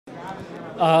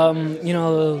You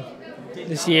know,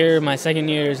 this year, my second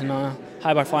year is in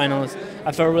high bar finals.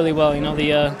 I felt really well. You know,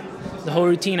 the whole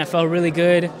routine, I felt really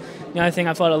good. You know, I think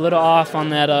I felt a little off on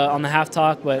that on the half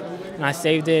talk, but I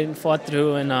saved it and fought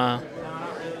through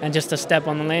and just a step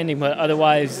on the landing. But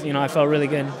otherwise, you know, I felt really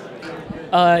good.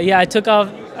 Yeah, I took out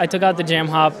the jam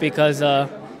hop because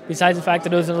besides the fact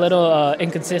that it was a little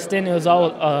inconsistent, it was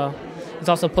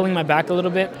also pulling my back a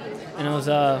little bit, and it was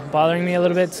bothering me a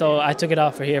little bit. So I took it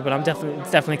out for here, but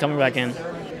it's definitely coming back in.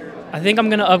 I think I'm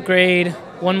gonna upgrade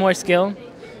one more skill.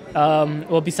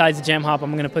 Well, besides the jam hop,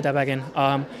 I'm gonna put that back in.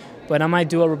 But I might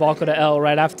do a Rebalco to L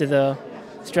right after the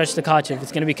stretch to Kachev.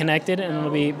 It's gonna be connected, and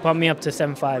it'll bump me up to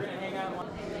 7.5.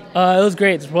 It was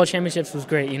great. The World Championships was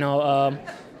great. You know,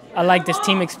 I like this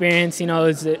team experience. You know,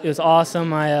 it was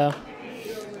awesome.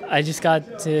 I just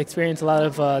got to experience a lot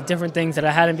of different things that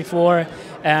I hadn't before,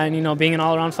 and you know, being in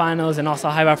all-around finals and also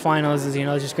high bar finals is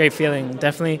just a great feeling.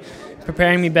 Definitely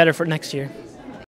preparing me better for next year.